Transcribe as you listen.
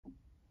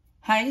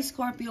Hi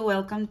Scorpio,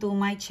 welcome to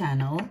my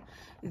channel.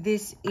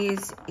 This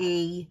is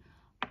a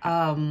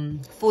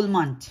full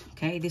month,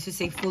 okay? This is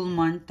a full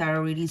month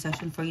tarot reading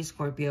session for you,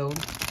 Scorpio.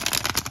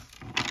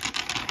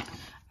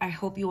 I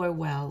hope you are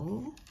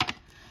well.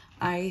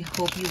 I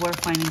hope you are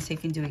fine and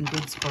safe and doing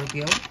good,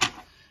 Scorpio.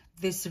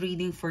 This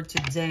reading for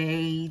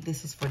today,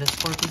 this is for the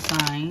Scorpio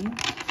sign.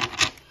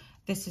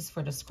 This is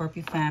for the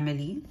Scorpio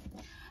family.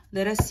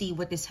 Let us see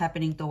what is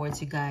happening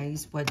towards you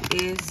guys.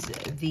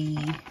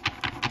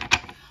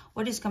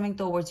 What is coming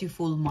towards you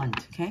full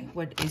month, okay?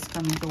 What is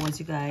coming towards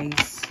you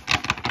guys?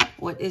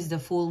 What is the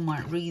full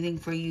month reading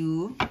for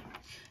you?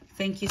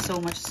 Thank you so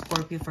much,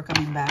 Scorpio, for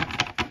coming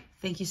back.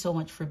 Thank you so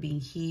much for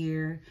being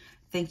here.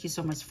 Thank you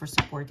so much for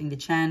supporting the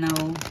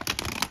channel.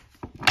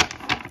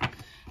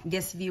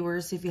 Guest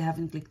viewers, if you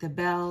haven't clicked the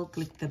bell,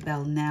 click the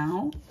bell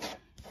now.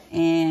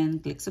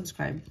 And click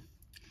subscribe.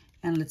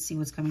 And let's see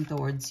what's coming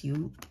towards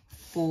you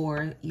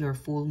for your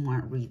full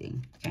month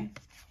reading, okay?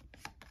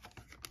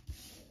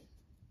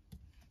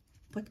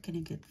 What can I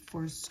get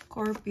for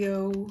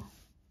Scorpio?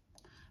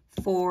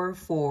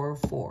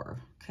 444.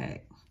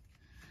 Okay.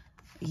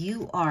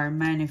 You are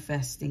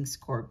manifesting,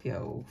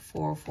 Scorpio.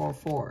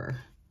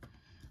 444.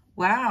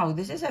 Wow,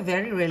 this is a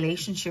very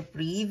relationship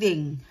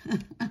reading.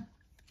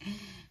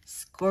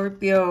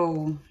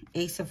 Scorpio,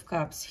 Ace of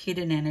Cups,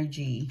 hidden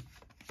energy.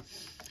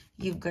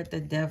 You've got the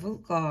Devil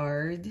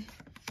card.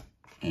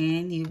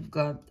 And you've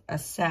got a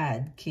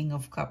sad King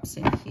of Cups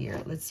in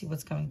here. Let's see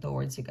what's coming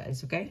towards you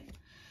guys, okay?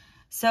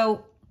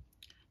 So,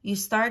 you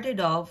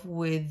started off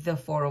with the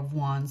Four of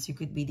Wands. You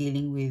could be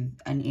dealing with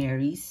an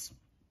Aries,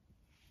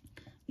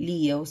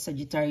 Leo,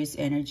 Sagittarius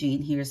energy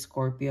in here,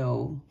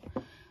 Scorpio.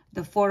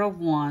 The Four of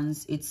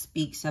Wands, it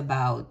speaks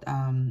about,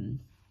 the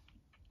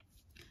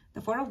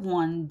Four of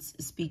Wands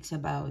speaks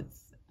about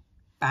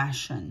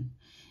passion.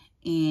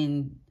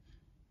 And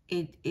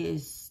it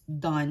is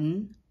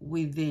done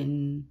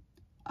within,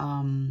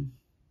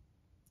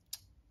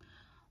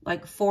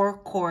 like four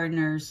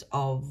corners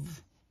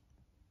of,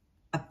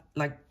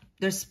 like,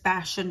 there's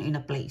passion in a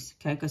place,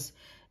 okay? Because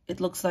it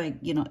looks like,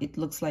 you know, it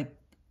looks like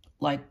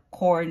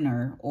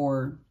corner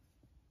or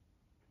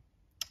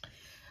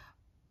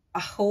a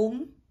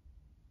home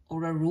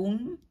or a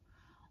room,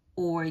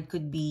 or it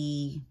could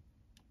be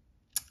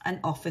an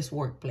office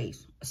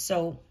workplace.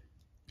 So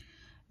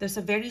there's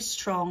a very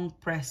strong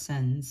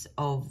presence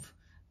of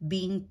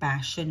being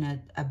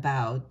passionate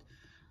about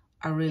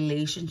a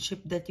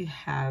relationship that you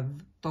have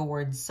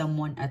towards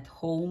someone at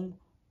home,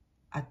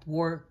 at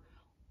work,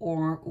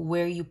 or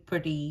where you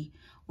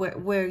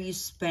where you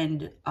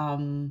spend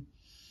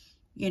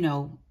you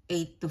know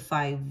 8 to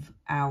 5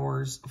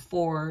 hours,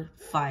 4,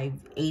 5,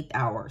 8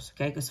 hours,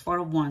 okay? Because Four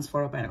of Wands,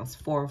 Four of Pentacles,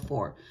 4,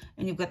 4,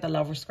 and you've got the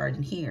Lover's card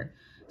in here.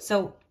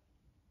 So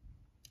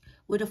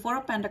with the Four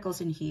of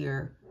Pentacles in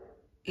here,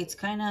 it's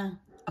kind of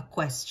a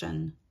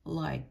question,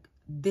 like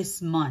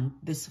this month,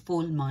 this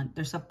full month,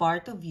 there's a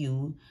part of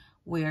you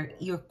where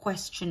you're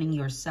questioning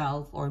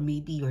yourself, or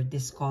maybe you're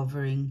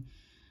discovering,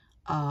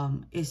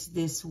 is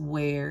this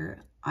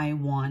where I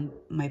want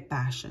my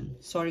passion?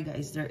 Sorry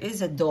guys, there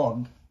is a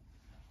dog.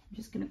 I'm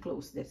just gonna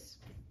close this.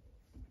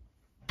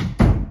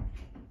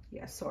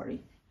 Yeah,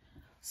 sorry.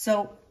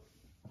 So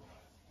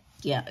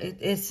yeah,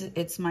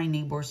 it's my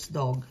neighbor's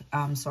dog.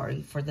 I'm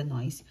sorry for the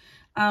noise.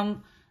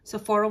 So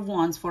Four of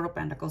Wands, Four of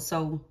Pentacles.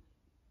 So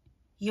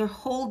you're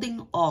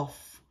holding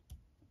off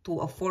to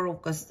a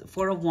because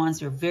Four of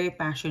Wands, you're very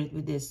passionate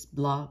with this,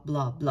 blah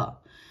blah blah.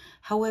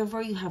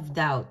 However, you have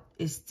doubt.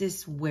 Is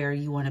this where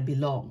you want to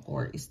belong?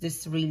 Or is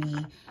this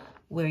really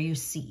where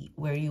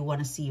you want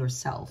to see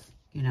yourself,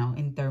 you know,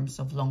 in terms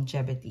of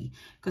longevity?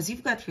 Because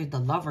you've got here the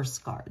Lover's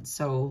card.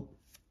 So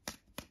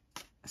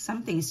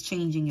something is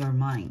changing your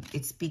mind.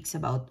 It speaks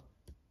about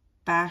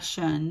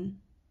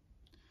passion.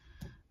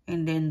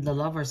 And then the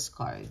Lover's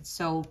card.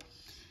 So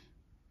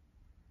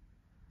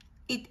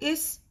it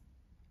is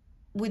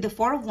with the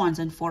Four of Wands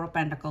and Four of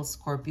Pentacles,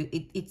 Scorpio,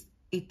 it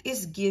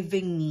is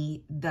giving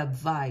me the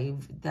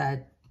vibe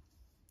that,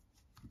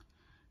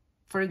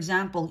 for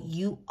example,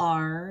 you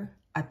are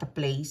at a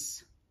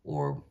place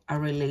or a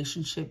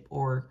relationship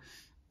or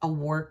a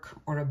work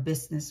or a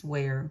business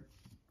where,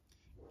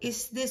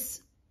 is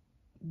this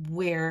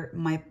where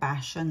my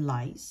passion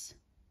lies?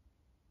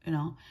 You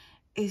know,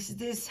 is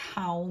this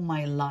how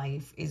my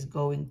life is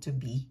going to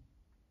be?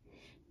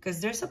 Because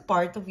there's a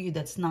part of you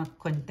that's not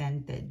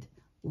contented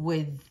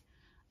with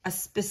a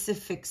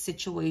specific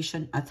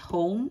situation at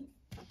home.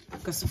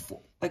 Because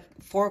like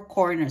four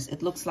corners,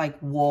 it looks like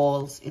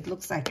walls, it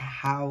looks like a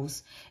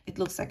house, it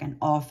looks like an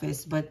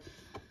office. But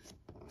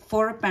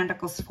Four of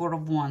Pentacles, Four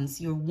of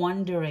Wands, you're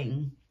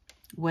wondering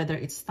whether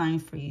it's time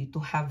for you to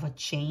have a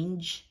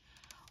change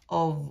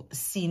of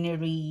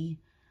scenery,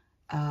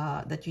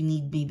 that you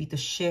need maybe to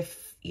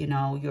shift, you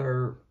know,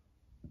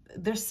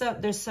 there's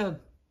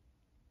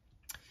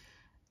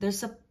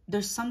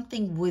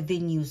something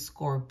within you,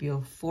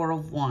 Scorpio, Four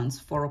of Wands,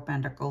 Four of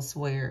Pentacles,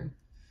 where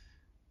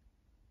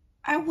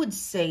I would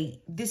say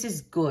this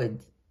is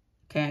good,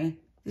 okay?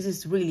 This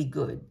is really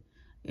good.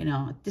 You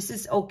know, this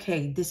is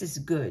okay, this is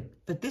good,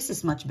 but this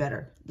is much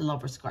better, the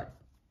Lover's card.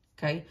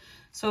 Okay,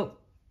 so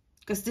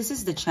because this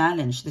is the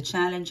challenge. The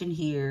challenge in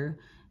here,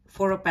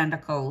 Four of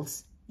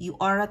Pentacles, you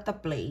are at a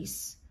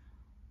place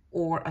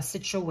or a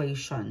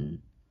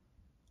situation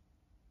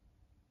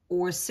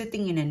or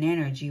sitting in an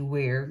energy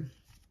where,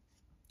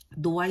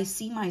 do I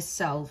see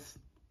myself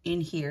in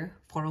here,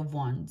 Four of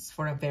Wands,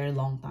 for a very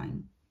long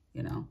time,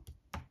 you know?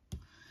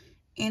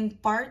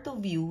 And part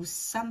of you,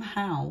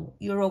 somehow,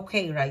 you're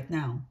okay right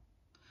now.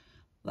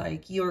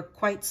 Like, you're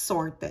quite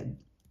sorted.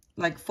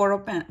 Like, Four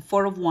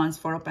of Wands,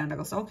 Four of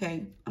Pentacles.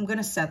 Okay, I'm going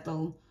to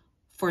settle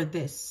for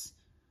this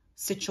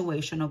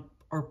situation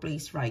or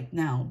place right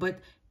now. But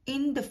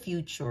in the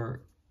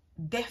future,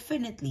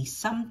 definitely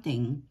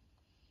something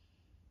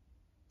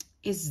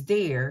is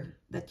there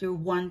that you're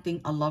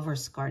wanting a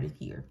Lover's card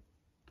here,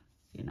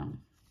 you know.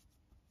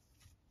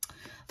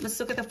 Let's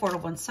look at the Four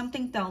of Wands.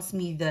 Something tells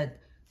me that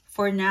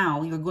for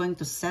now, you're going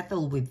to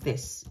settle with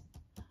this,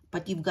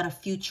 but you've got a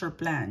future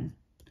plan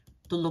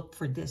to look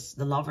for this,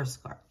 the Lover's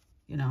card.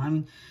 You know, I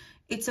mean,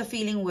 it's a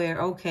feeling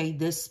where, okay,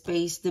 this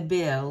pays the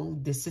bill,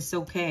 this is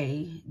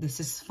okay, this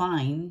is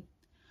fine.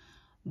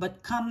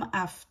 But come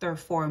after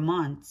 4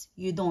 months,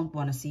 you don't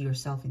want to see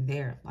yourself in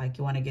there. Like,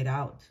 you want to get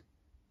out.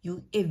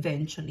 You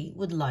eventually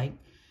would like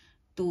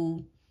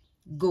to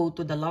go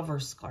to the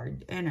Lover's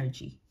card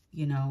energy.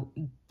 You know,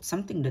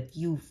 something that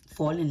you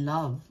fall in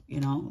love,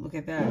 you know. Look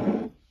at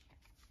that.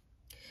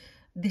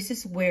 This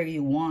is where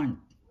you want.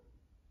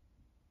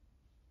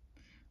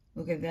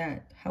 Look at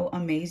that. How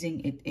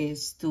amazing it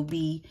is to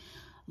be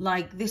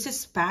like, this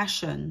is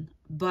passion,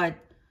 but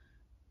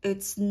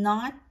it's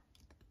not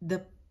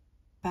the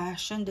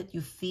passion that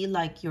you feel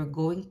like you're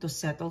going to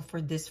settle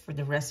for this for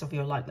the rest of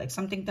your life. Like,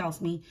 something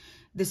tells me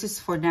this is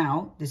for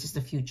now, this is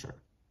the future.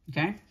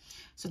 Okay,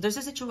 so there's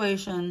a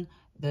situation,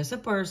 there's a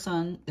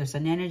person, there's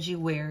an energy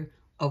where,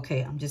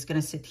 okay, I'm just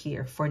gonna sit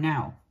here for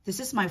now. This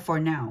is my for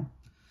now,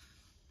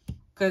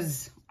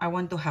 because I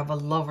want to have a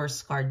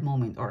Lover's card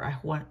moment, or I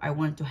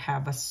want to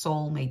have a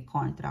soulmate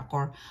contract,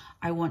 or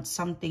I want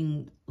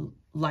something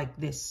like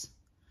this.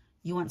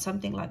 You want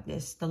something like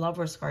this, the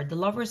Lover's card. The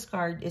Lover's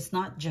card is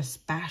not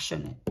just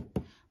passionate,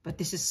 but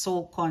this is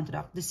soul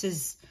contract. This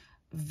is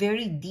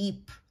very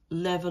deep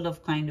level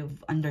of kind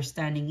of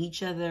understanding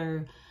each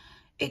other.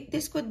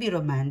 This could be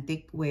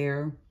romantic,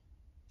 where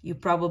you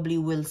probably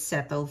will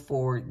settle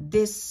for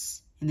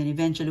this, and then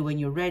eventually when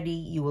you're ready,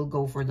 you will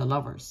go for the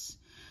Lovers.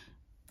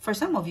 For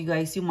some of you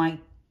guys, you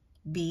might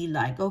be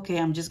like, okay,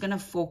 I'm just going to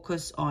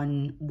focus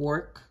on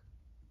work,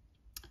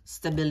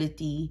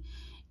 stability,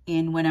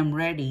 and when I'm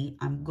ready,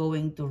 I'm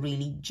going to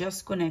really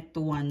just connect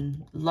to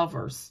one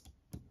Lovers.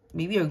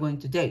 Maybe you're going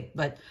to date,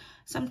 but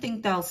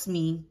something tells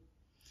me,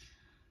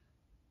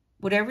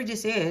 whatever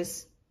this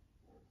is,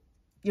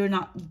 you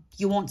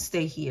won't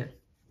stay here.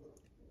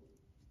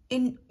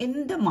 In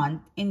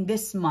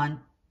this month,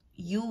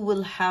 you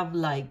will have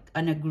like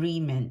an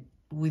agreement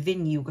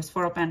within you, because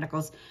Four of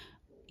Pentacles,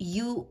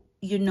 you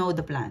know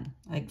the plan.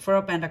 Like, Four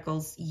of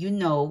Pentacles, you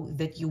know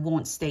that you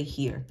won't stay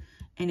here,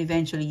 and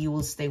eventually you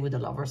will stay with the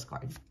Lover's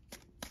card.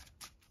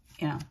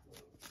 Yeah,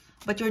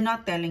 but you're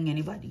not telling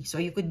anybody. So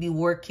you could be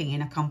working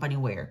in a company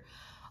where,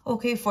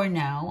 okay, for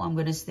now, I'm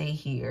going to stay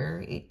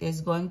here. It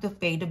is going to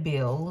pay the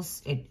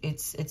bills.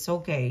 It's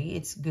okay.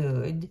 It's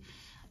good,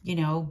 you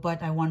know,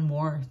 but I want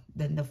more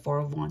than the Four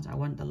of Wands. I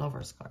want the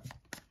Lover's card.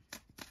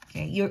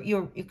 Okay,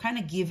 you're kind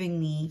of giving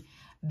me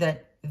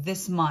that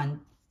this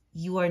month,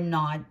 you're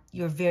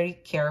very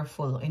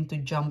careful into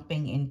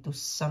jumping into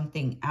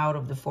something out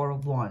of the Four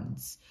of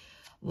Wands.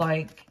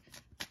 Like,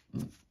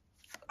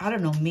 I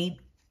don't know,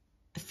 maybe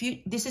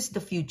this is the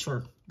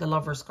future, the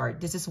Lover's card.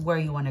 This is where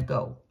you want to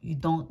go. You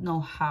don't know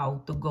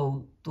how to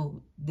go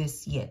to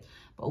this yet,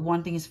 but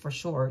one thing is for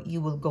sure,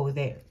 you will go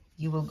there.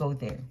 You will go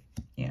there.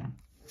 Yeah.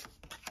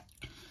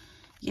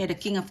 Yeah, the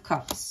King of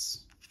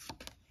Cups,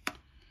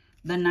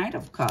 the Knight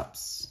of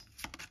Cups,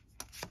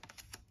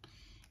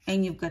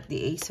 and you've got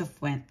the Ace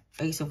of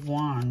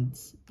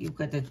Wands. You've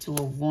got the Two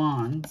of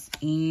Wands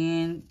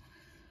and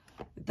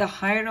the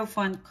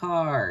Hierophant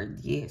card.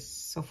 Yes.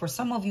 So for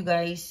some of you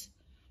guys,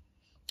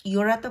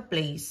 you're at a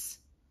place,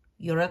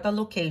 you're at a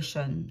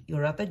location,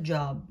 you're at a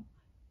job,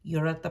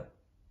 you're at the,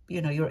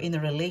 you know, you're in a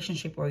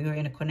relationship or you're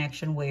in a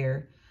connection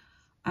where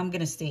I'm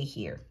going to stay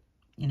here,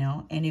 you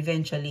know, and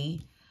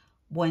eventually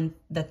when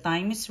the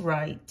time is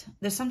right,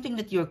 there's something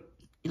that you're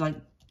like,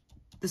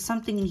 there's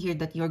something in here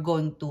that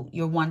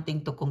you're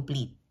wanting to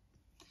complete.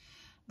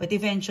 But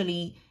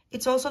eventually,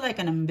 it's also like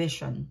an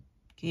ambition.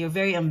 Okay, you're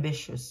very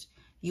ambitious.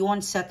 You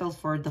won't settle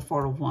for the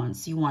Four of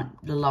Wands. You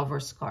want the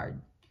Lover's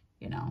card,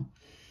 you know.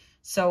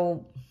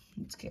 So,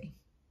 okay.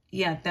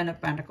 Yeah, Ten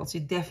of Pentacles.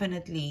 You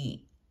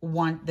definitely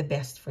want the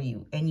best for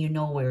you and you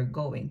know where you're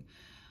going.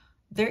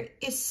 There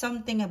is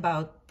something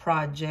about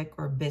project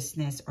or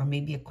business or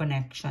maybe a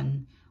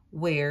connection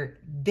where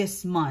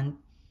this month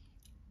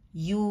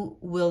you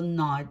will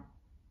not,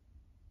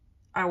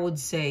 I would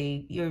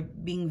say, you're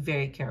being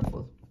very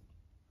careful.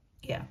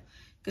 Yeah,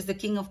 because the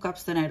King of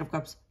Cups, the Knight of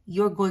Cups,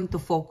 you're going to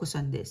focus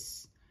on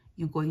this.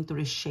 You're going to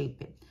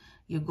reshape it.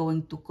 You're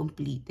going to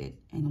complete it.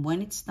 And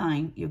when it's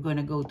time, you're going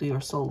to go to your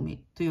soulmate,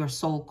 to your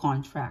soul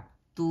contract,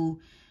 to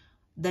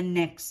the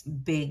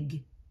next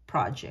big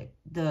project,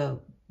 the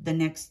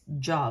next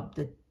job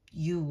that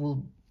you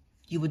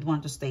would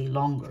want to stay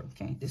longer.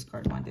 Okay, this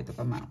card wanted to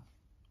come out.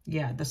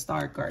 Yeah, the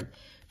Star card.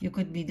 You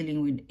could be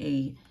dealing with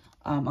a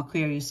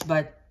Aquarius,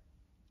 but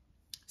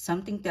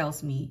something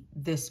tells me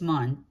this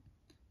month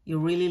you're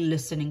really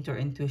listening to your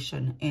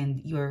intuition,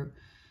 and you're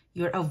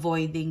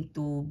avoiding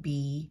to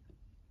be,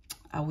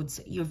 I would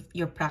say,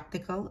 you're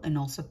practical and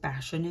also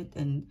passionate,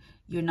 and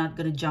you're not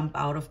going to jump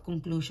out of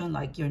conclusion.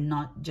 Like, you're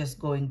not just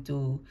going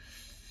to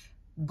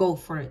go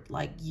for it.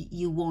 Like,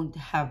 you won't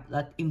have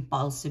that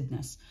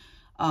impulsiveness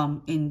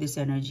in this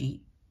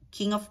energy.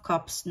 King of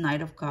Cups,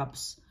 Knight of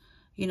Cups.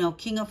 You know,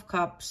 King of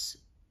Cups,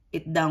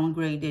 it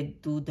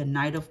downgraded to the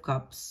Knight of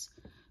Cups.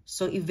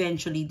 So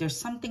eventually, there's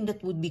something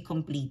that would be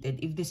completed.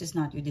 If this is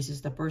not you, this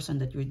is the person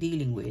that you're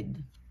dealing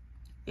with.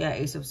 Yeah,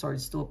 Ace of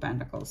Swords, Two of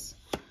Pentacles.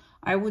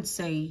 I would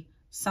say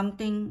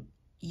something,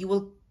 you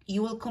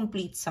will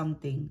complete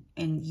something,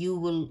 and you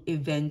will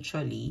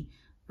eventually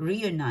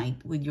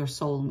reunite with your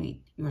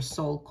soulmate, your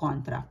soul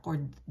contract,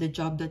 or the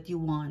job that you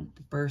want,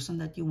 the person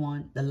that you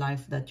want, the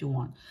life that you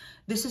want.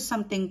 This is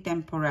something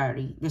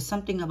temporary. There's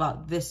something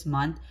about this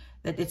month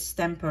that it's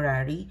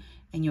temporary,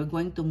 and you're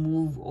going to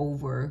move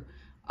over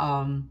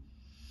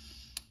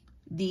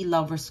the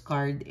Lover's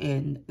card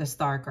and the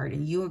Star card,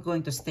 and you're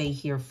going to stay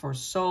here for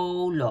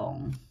so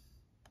long.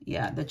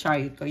 Yeah, the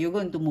Chariot card. You're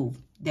going to move,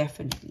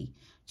 definitely.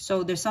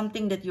 So there's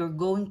something that you're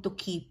going to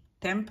keep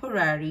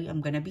temporary.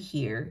 I'm going to be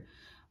here.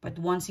 But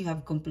once you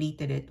have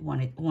completed it,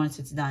 once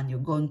it's done, you're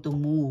going to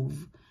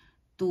move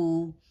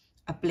to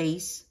a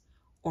place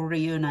or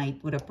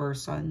reunite with a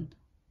person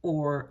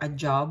or a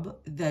job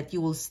that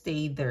you will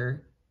stay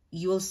there.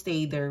 You will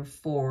stay there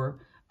for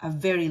a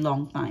very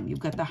long time.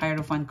 You've got the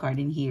Hierophant card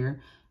in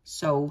here.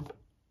 So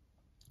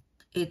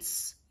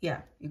it's,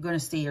 yeah, you're going to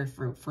stay here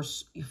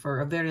for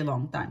a very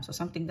long time. So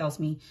something tells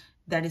me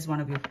that is one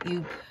of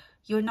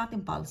you're not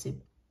impulsive.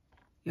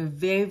 You're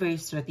very, very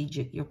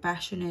strategic. You're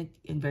passionate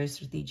and very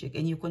strategic.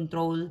 And you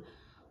control,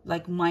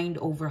 like, mind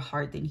over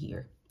heart in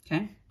here.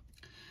 Okay?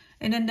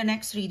 And then the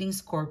next reading,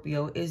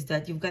 Scorpio, is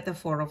that you've got the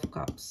Four of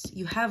Cups.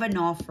 You have an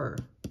offer.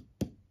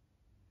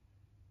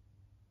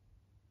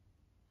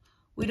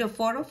 With the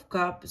Four of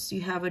Cups, you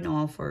have an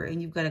offer.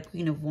 And you've got a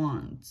Queen of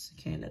Wands.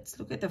 Okay, let's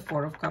look at the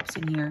Four of Cups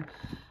in here.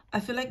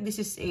 I feel like this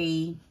is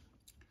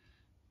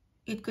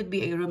it could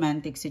be a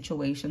romantic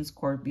situation,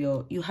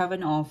 Scorpio. You have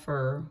an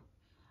offer,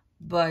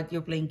 but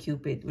you're playing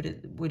Cupid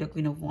with a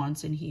Queen of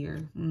Wands in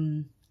here.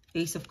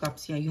 Ace of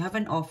Cups, yeah. You have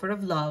an offer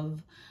of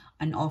love,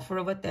 an offer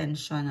of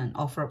attention, an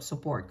offer of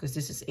support, because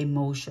this is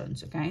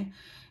emotions, okay?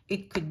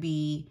 It could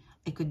be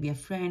a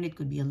friend, it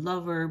could be a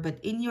lover, but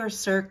in your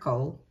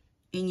circle,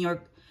 in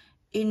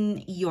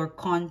your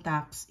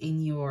contacts,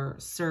 in your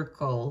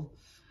circle,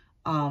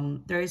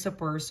 there is a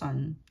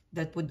person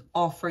that would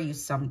offer you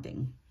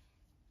something.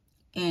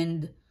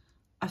 And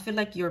I feel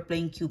like you're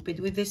playing Cupid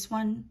with this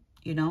one,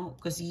 you know,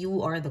 because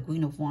you are the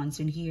Queen of Wands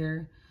in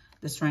here,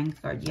 the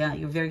Strength card. Yeah,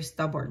 you're very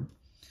stubborn.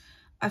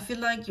 I feel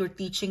like you're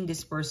teaching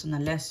this person a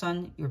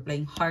lesson. You're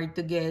playing hard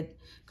to get,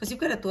 because you've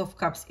got a Two of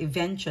Cups.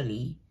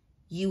 Eventually,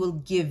 you will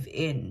give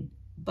in.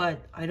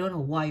 But I don't know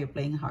why you're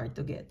playing hard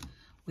to get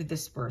with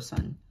this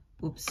person.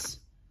 Oops.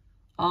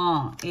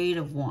 Eight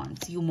of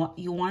Wands. You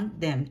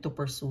want them to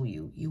pursue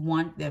you. You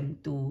want them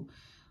to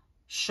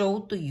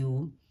show to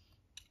you.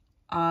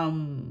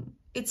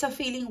 It's a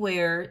feeling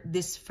where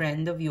this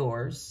friend of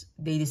yours,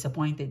 they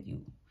disappointed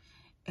you.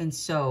 And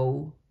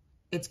so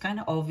it's kind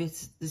of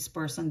obvious this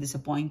person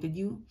disappointed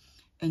you,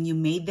 and you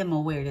made them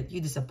aware that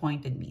you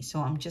disappointed me.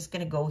 So I'm just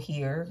going to go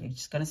here. You're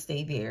just going to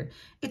stay there.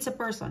 It's a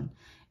person.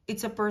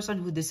 It's a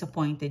person who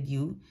disappointed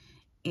you.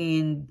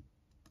 And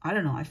I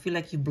don't know. I feel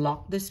like you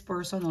blocked this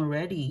person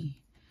already.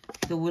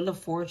 The Wheel of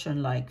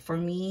Fortune, like, for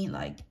me,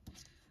 like,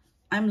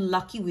 I'm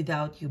lucky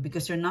without you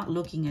because you're not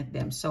looking at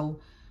them. So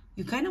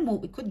you kind of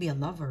move. It could be a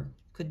lover.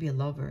 It could be a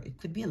lover. It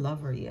could be a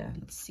lover. Yeah,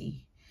 let's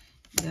see.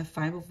 You have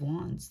Five of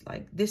Wands.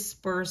 Like, this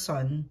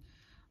person,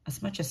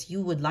 as much as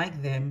you would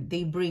like them,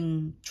 they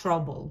bring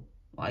trouble.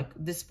 Like,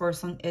 this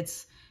person,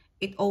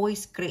 it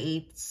always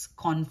creates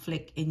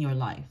conflict in your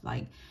life.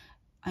 Like,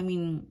 I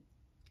mean,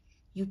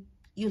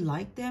 you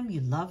like them, you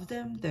love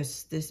them,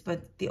 there's this,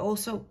 but they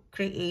also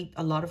create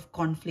a lot of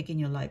conflict in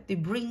your life. They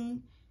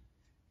bring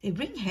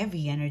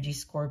heavy energy,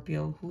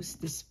 Scorpio. Who's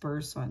this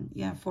person?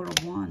 Yeah, Four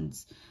of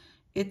Wands.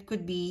 It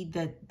could be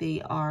that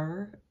they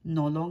are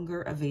no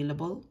longer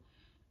available.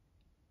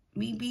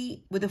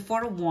 Maybe with the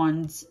Four of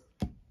Wands,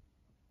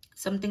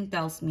 something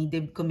tells me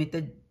they've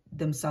committed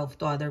themselves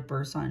to other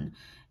person.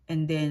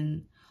 And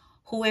then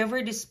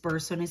whoever this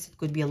person is, it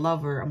could be a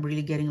lover. I'm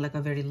really getting like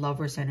a very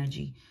lover's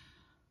energy.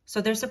 So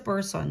there's a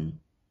person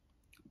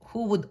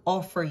who would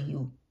offer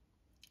you,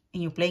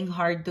 and you're playing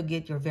hard to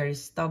get, you're very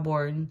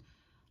stubborn,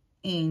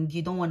 and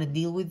you don't want to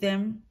deal with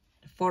them.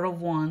 Four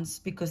of Wands,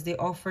 because they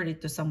offered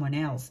it to someone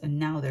else, and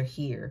now they're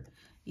here.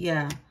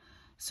 Yeah.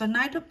 So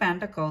Knight of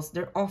Pentacles,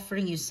 they're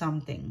offering you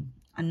something.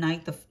 A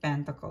Knight of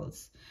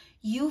Pentacles.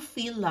 You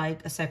feel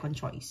like a second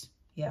choice.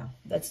 Yeah,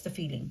 that's the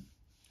feeling.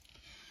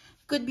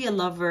 Could be a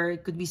lover.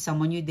 It could be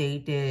someone you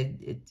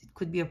dated. It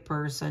could be a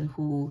person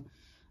who...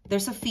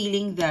 There's a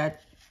feeling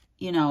that,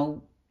 you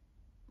know,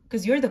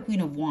 because you're the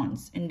Queen of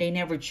Wands and they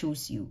never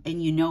choose you.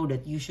 And you know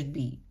that you should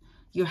be.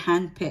 You're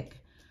handpicked.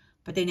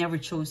 But they never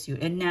chose you.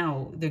 And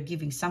now they're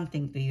giving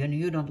something to you and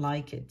you don't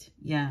like it.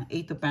 Yeah,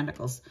 Eight of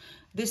Pentacles.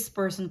 This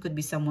person could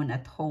be someone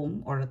at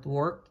home or at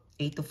work.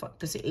 Eight to five,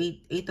 because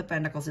eight of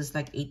Pentacles is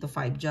like 8 to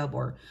 5 job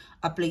or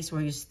a place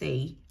where you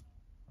stay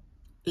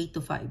 8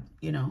 to 5,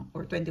 you know,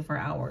 or 24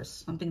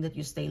 hours. Something that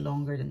you stay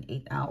longer than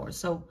 8 hours.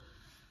 So,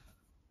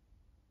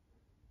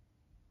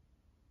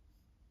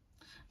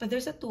 but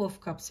there's a Two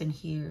of Cups in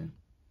here.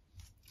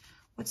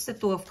 What's the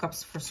Two of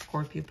Cups for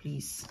Scorpio,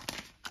 please?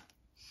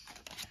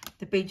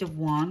 The Page of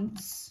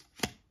Wands.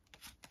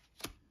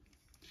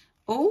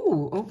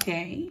 Oh,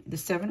 okay. The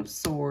Seven of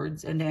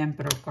Swords and the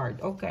Emperor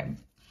card. Okay.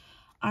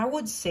 I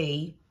would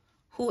say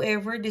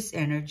whoever this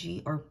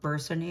energy or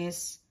person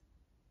is,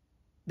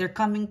 they're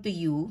coming to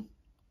you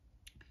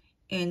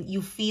and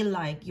you feel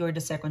like you're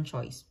the second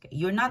choice. Okay?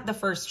 You're not the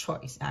first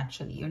choice,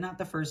 actually. You're not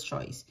the first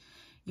choice.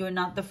 You're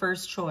not the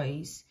first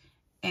choice.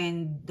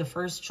 And the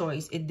first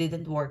choice, it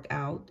didn't work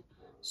out.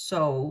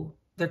 So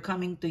they're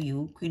coming to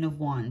you, Queen of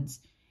Wands.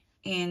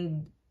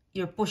 And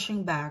you're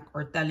pushing back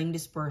or telling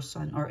this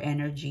person or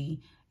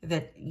energy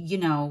that, you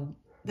know,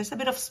 there's a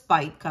bit of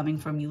spite coming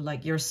from you,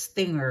 like your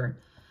stinger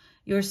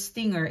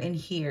in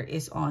here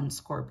is on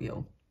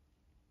Scorpio.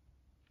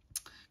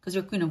 Because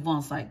your Queen of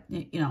Wands, like,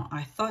 you know,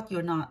 I thought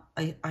you're not,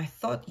 I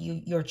thought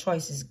your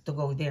choice is to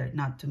go there,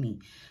 not to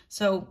me.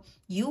 So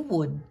you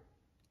would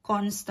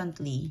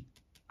constantly,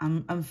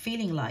 I'm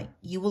feeling like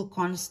you will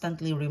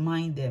constantly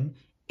remind them,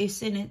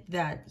 isn't it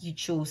that you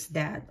chose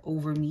that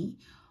over me?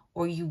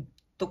 Or you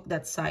took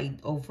that side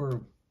over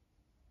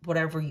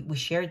whatever we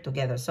shared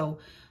together. So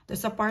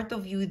there's a part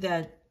of you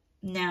that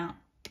now,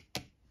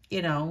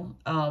 you know,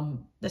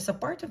 there's a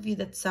part of you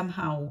that's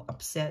somehow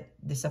upset,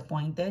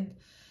 disappointed.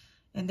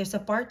 And there's a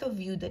part of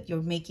you that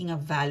you're making a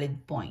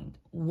valid point.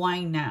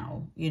 Why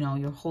now? You know,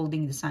 you're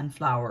holding the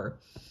sunflower.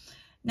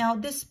 Now,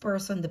 this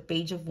person, the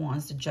Page of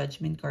Wands, the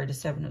Judgment card, the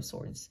Seven of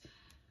Swords,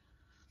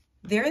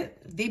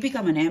 they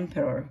become an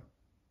emperor.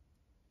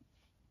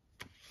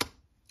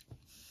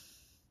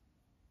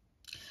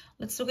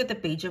 Let's look at the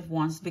Page of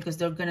Wands because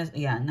they're gonna,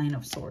 yeah, Nine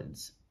of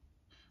Swords.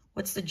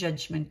 What's the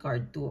Judgment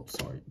card? Two of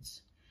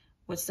Swords.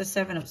 What's the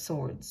Seven of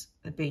Swords?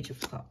 The Page of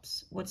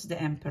Cups. What's the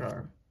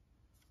Emperor?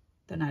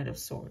 The Knight of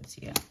Swords,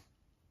 yeah.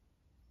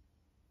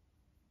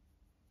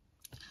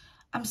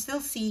 I'm still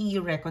seeing you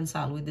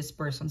reconcile with this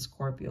person,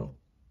 Scorpio.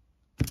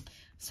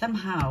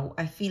 Somehow,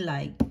 I feel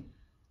like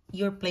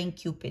you're playing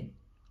Cupid.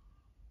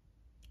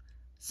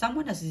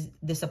 Someone has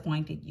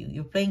disappointed you.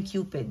 You're playing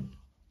Cupid.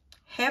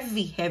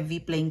 Heavy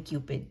playing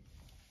Cupid.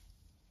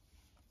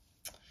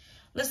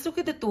 Let's look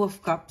at the Two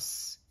of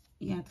Cups.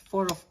 Yeah,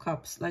 Four of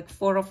Cups. Like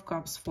Four of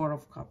Cups, Four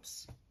of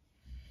Cups.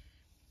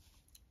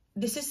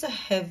 This is a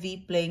heavy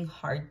playing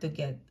hard to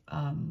get.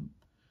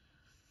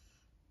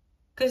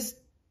 Because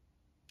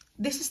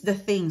this is the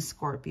thing,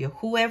 Scorpio.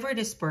 Whoever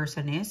this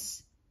person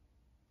is,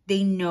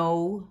 they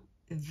know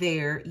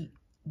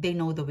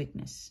the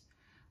weakness.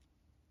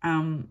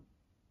 I'm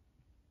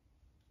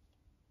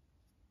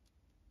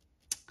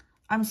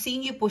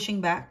seeing you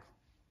pushing back.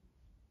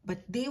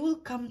 But they will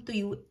come to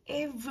you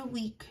every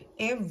week,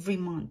 every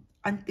month,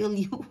 until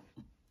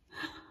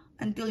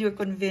you're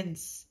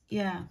convinced.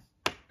 Yeah.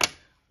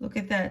 Look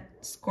at that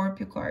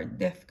Scorpio card,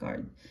 Death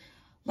card.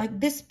 Like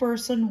this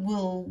person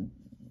will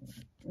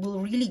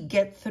really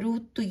get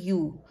through to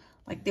you.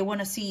 Like they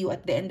want to see you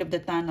at the end of the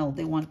tunnel.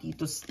 They want you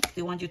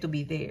to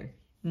be there.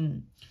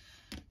 Can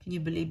you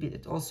believe it?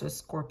 It's also a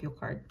Scorpio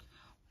card.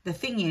 The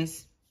thing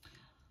is,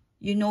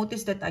 you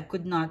notice that I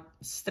could not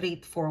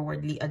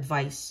straightforwardly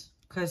advise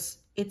because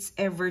it's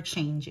ever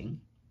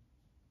changing.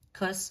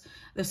 Because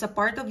there's a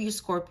part of you,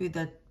 Scorpio,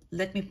 that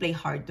let me play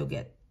hard to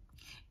get.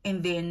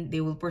 And then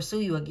they will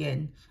pursue you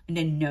again. And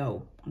then,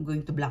 no, I'm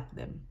going to block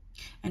them.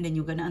 And then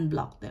you're going to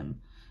unblock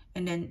them.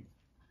 And then,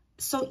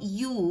 so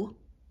you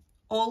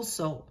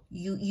also,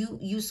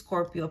 you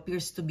Scorpio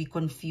appears to be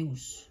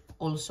confused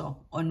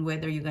also on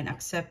whether you're going to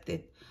accept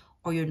it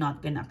or you're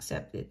not going to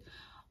accept it.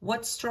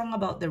 What's strong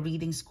about the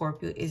reading,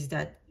 Scorpio, is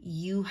that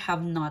you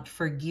have not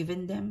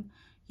forgiven them.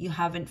 You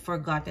haven't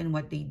forgotten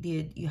what they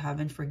did. You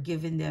haven't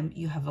forgiven them.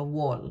 You have a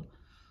wall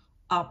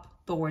up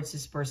towards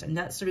this person.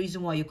 That's the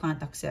reason why you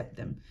can't accept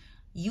them.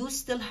 You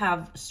still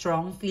have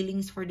strong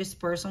feelings for this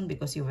person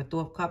because you have a Two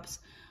of Cups,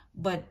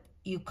 but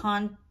you're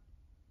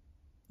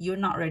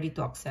not ready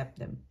to accept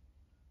them.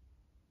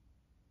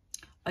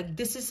 Like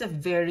this is a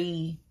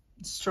very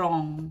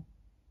strong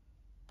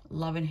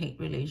love and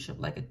hate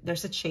relationship. Like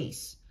there's a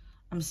chase.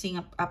 I'm seeing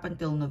up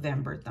until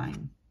November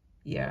time.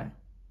 Yeah,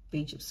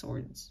 Page of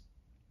Swords.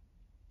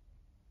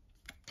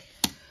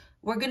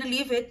 We're going to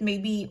leave it.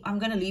 Maybe I'm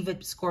going to leave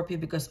it, Scorpio,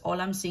 because all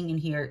I'm seeing in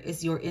here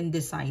is you're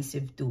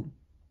indecisive too.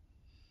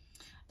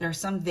 There are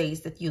some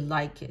days that you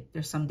like it.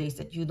 There's some days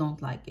that you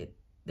don't like it.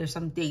 There's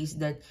some days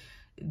that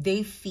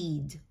they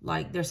feed.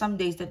 Like, there's some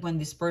days that when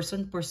this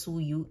person pursue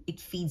you,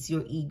 it feeds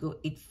your ego.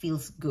 It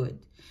feels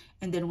good.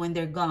 And then when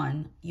they're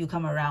gone, you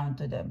come around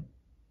to them.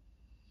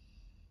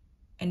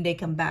 And they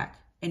come back.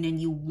 And then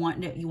you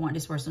want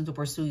this person to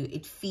pursue you.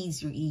 It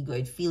feeds your ego.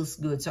 It feels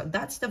good. So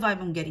that's the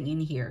vibe I'm getting in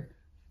here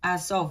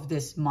as of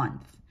this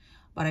month.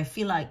 But I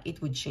feel like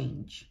it would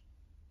change.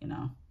 You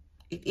know,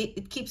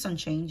 it keeps on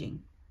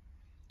changing.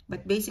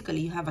 But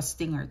basically, you have a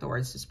stinger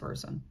towards this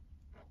person.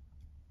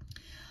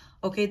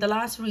 Okay, the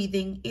last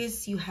reading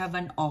is you have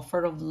an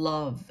offer of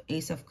love,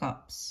 Ace of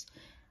Cups.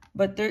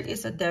 But there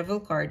is a Devil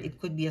card. It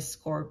could be a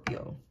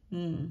Scorpio.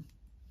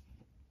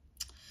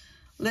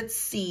 Let's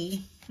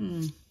see.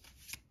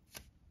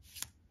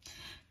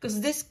 Because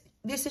this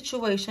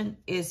situation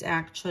is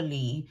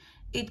actually,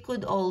 it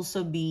could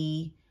also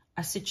be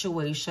a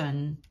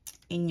situation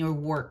in your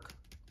work.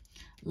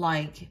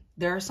 Like,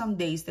 there are some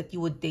days that you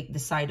would take the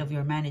side of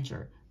your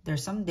manager.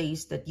 There's some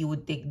days that you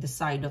would take the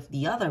side of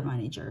the other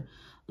manager.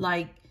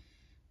 Like,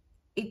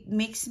 it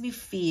makes me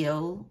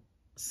feel,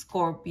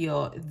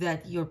 Scorpio,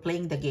 that you're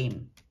playing the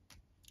game.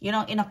 You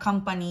know, in a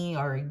company,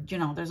 or, you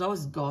know, there's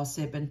always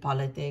gossip and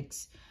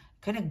politics.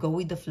 Kind of go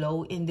with the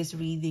flow in this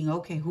reading.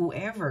 Okay,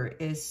 whoever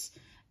is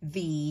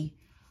the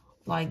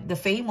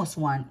famous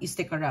one, you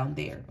stick around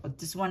there.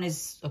 This one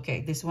is,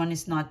 okay, this one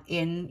is not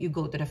in, you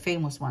go to the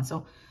famous one.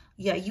 So,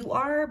 yeah, you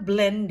are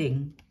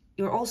blending.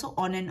 You're also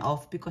on and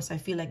off, because I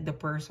feel like the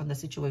person, the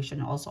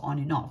situation, are also on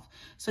and off.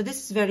 So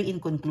this is very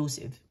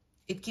inconclusive.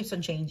 It keeps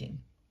on changing.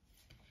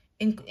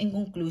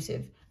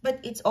 Inconclusive. But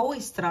it's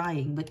always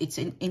trying, but it's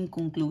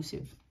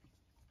inconclusive.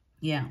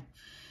 Yeah.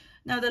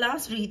 Now, the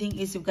last reading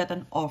is you've got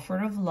an offer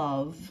of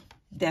love,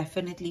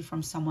 definitely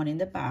from someone in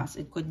the past.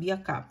 It could be a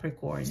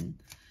Capricorn.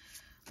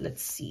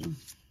 Let's see.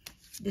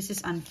 This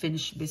is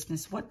unfinished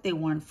business. What they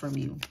want from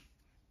you.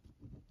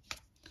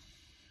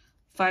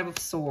 Five of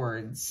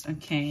Swords,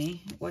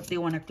 okay? What they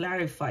want to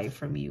clarify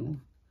from you.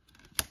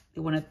 They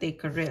want to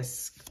take a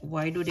risk.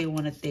 Why do they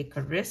want to take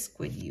a risk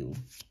with you?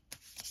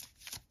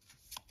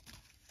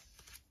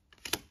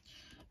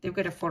 They've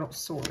got a Four of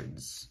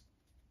Swords.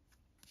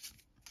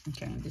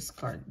 Okay, this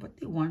card. What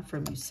they want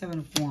from you. Seven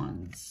of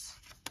Wands.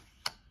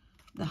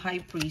 The High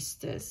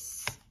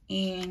Priestess.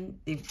 And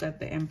they've got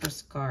the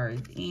Empress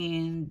card.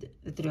 And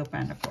the Three of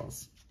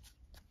Pentacles.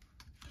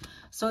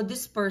 So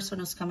this person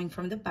who's coming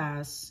from the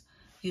past,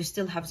 you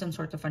still have some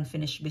sort of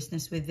unfinished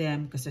business with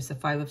them, because there's a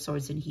Five of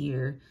Swords in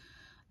here.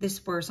 This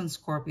person,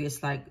 Scorpio,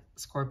 is like,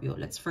 Scorpio,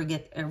 let's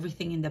forget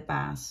everything in the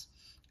past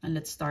and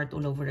let's start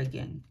all over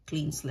again.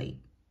 Clean slate,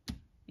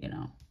 you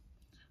know.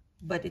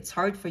 But it's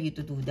hard for you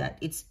to do that.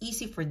 It's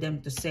easy for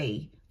them to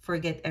say,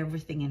 forget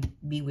everything and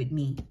be with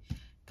me,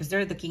 because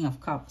they're the King of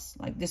Cups.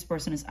 Like, this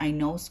person is, I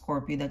know,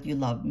 Scorpio, that you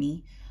love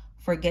me.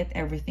 Forget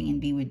everything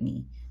and be with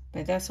me.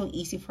 But that's so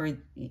easy for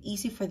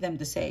them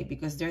to say,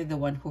 because they're the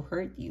one who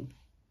hurt you.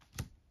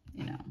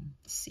 You know,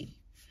 let's see.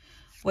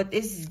 What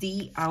is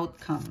the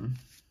outcome?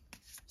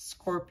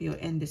 Scorpio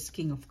and this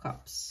King of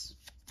Cups.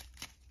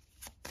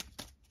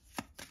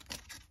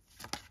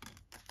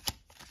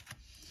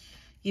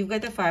 You've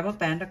got the Five of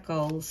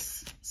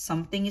Pentacles.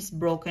 Something is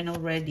broken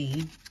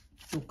already.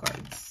 Two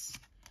cards.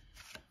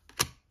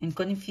 And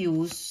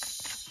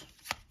confused.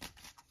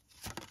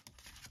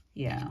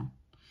 Yeah.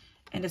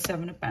 And the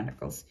Seven of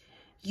Pentacles.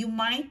 You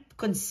might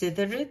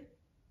consider it.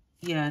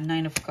 Yeah,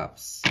 Nine of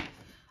Cups.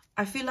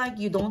 I feel like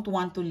you don't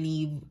want to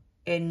leave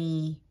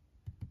any,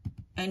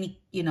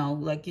 you know,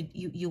 like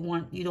you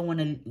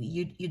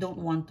don't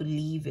want to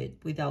leave it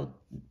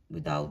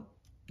without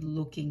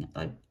looking.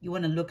 Like, you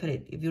want to look at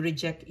it. If you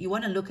reject, you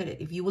want to look at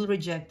it. If you will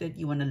reject it,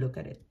 you want to look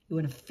at it. You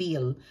want to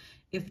feel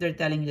if they're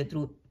telling you the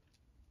truth.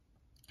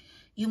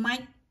 You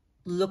might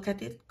look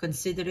at it,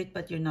 consider it,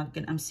 but you're not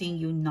gonna. I'm seeing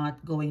you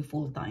not going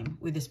full time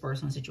with this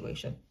person's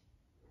situation.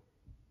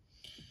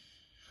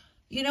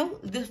 You know,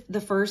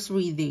 the first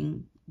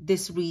reading,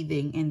 this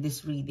reading, and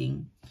this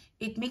reading,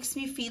 it makes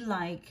me feel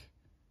like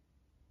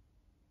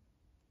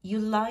you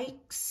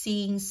like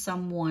seeing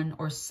someone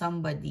or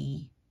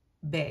somebody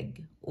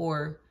beg,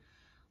 or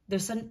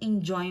there's an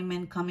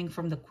enjoyment coming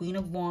from the Queen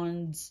of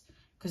Wands,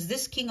 because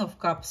this King of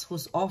Cups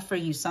who's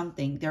offering you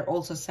something, they're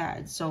also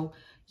sad. So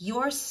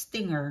your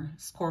stinger,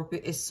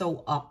 Scorpio, is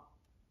so up.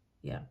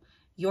 Yeah,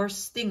 your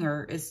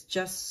stinger is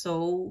just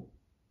so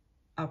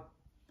up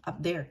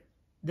there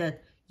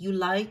that you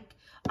like,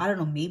 I don't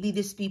know, maybe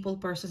this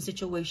person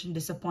situation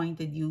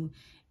disappointed you,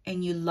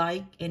 and you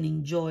like and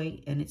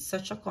enjoy, and it's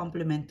such a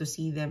compliment to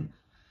see them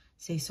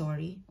say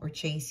sorry or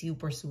chase you,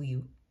 pursue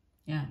you.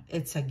 Yeah,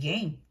 it's a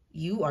game.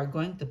 You are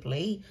going to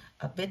play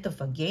a bit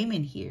of a game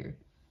in here.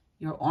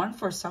 You're on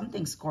for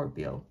something,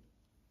 Scorpio.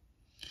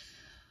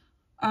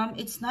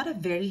 It's not a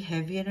very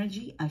heavy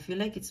energy. I feel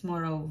like it's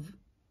more of,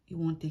 you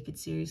won't take it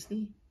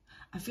seriously.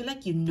 I feel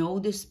like you know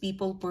this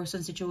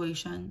person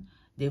situation.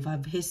 They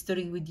have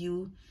history with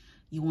you.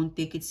 You won't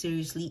take it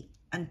seriously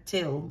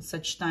until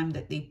such time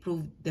that they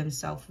prove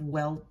themselves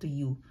well to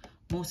you.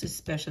 Most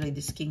especially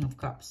this King of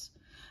Cups.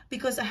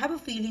 because I have a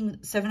feeling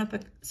Seven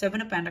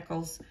of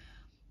Pentacles,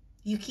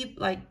 you keep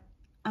like,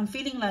 I'm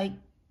feeling like,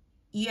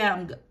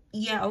 yeah,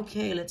 yeah,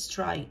 okay, let's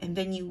try. And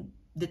then you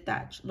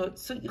detach. Look,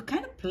 so you're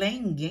kind of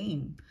playing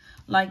game.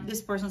 Like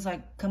this person's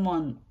like, come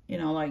on, you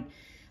know, like,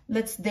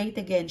 let's date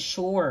again,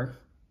 sure.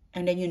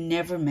 And then you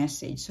never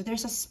message. So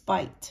there's a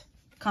spite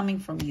coming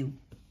from you.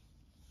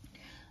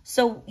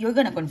 So you're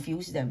going to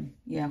confuse them.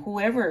 Yeah,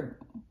 whoever,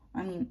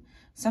 I mean,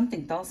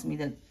 something tells me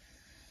that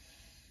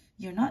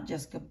you're not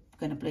just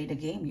going to play the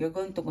game. You're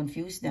going to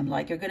confuse them.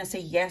 Like you're going to say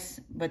yes,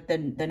 but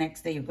then the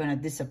next day you're going to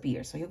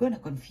disappear. So you're going to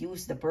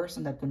confuse the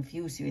person that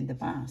confused you in the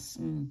past.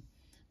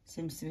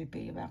 Seems to be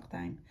payback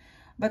time.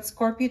 But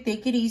Scorpio,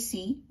 take it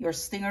easy. Your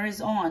stinger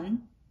is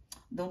on.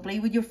 Don't play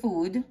with your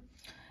food.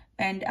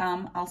 And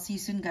I'll see you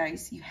soon,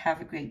 guys. You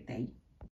have a great day.